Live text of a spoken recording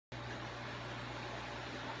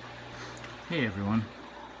Hey everyone.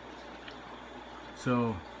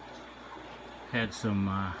 So, had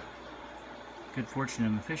some good fortune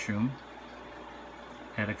in the fish room.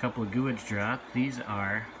 Had a couple of Gooeids drop. These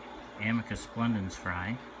are Ameca splendens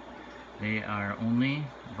fry. They are only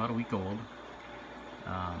about a week old.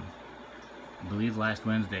 I believe last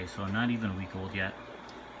Wednesday, so not even a week old yet.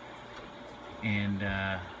 And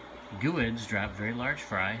Gooeids drop very large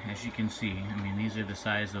fry, as you can see. I mean, these are the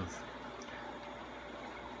size of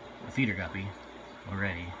a feeder guppy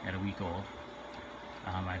already at a week old.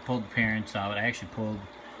 I pulled the parents out. I actually pulled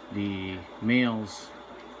the males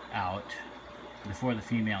out before the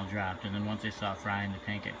female dropped, and then once I saw fry in the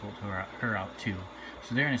tank, I pulled her out too.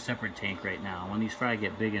 So they're in a separate tank right now. When these fry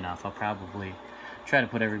get big enough, I'll probably try to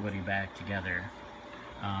put everybody back together.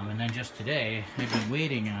 And then just today, I've been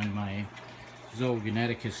waiting on my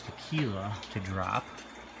Zoogeneticus tequila to drop,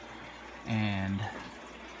 and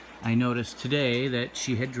I noticed today that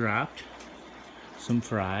she had dropped some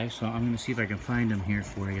fry, so I'm going to see if I can find them here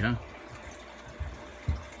for you.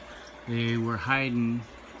 They were hiding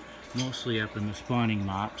mostly up in the spawning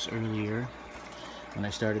mops earlier when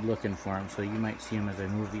I started looking for them, so you might see them as I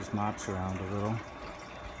move these mops around a little.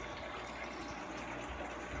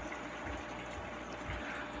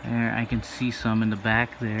 There, I can see some in the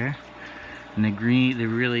back there. And the green, the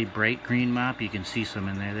really bright green mop, you can see some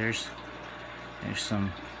in there. There's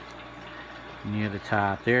some near the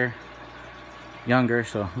top. They're younger,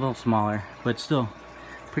 so a little smaller, but still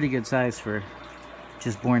pretty good size for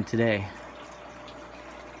just born today.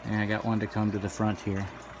 And I got one to come to the front here.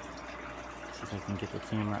 See if I can get the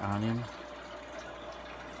camera on him.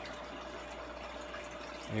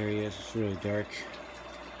 There he is. It's really dark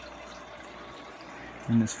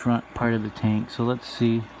in this front part of the tank. So let's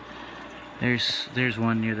see. There's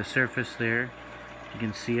one near the surface there. You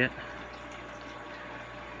can see it.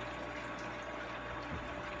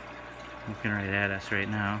 Looking right at us right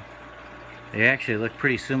now. They actually look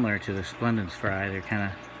pretty similar to the splendens fry. They're kind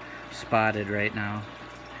of spotted right now.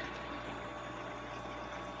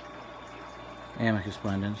 Ameca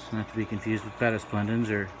splendens, not to be confused with betta splendens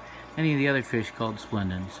or any of the other fish called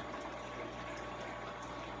splendens.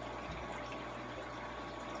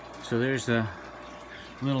 So there's a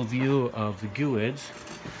little view of the Gooeids.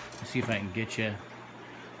 Let's see if I can get you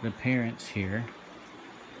the parents here.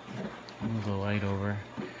 Move the light over.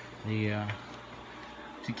 The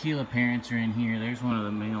tequila parents are in here. There's one of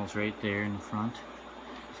the males right there in the front.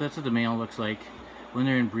 So that's what the male looks like. When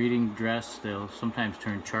they're in breeding dress, they'll sometimes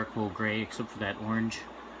turn charcoal gray, except for that orange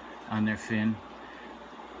on their fin.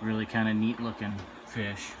 Really kind of neat looking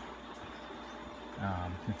fish.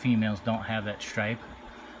 The females don't have that stripe,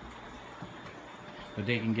 but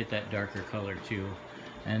they can get that darker color too.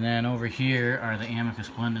 And then over here are the Ameca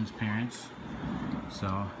splendens parents.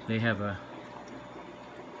 So they have a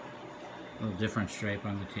little different stripe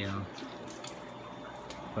on the tail,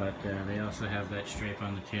 but they also have that stripe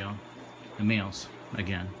on the tail. The males,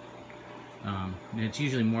 again. It's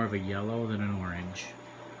usually more of a yellow than an orange,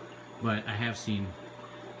 but I have seen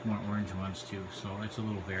more orange ones too, so it's a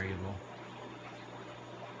little variable.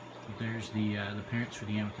 There's the parents for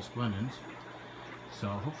the Ameca splendens. So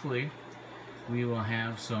hopefully we will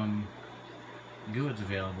have some Gooeids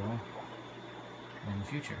available in the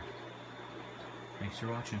future. Thanks for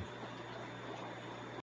watching.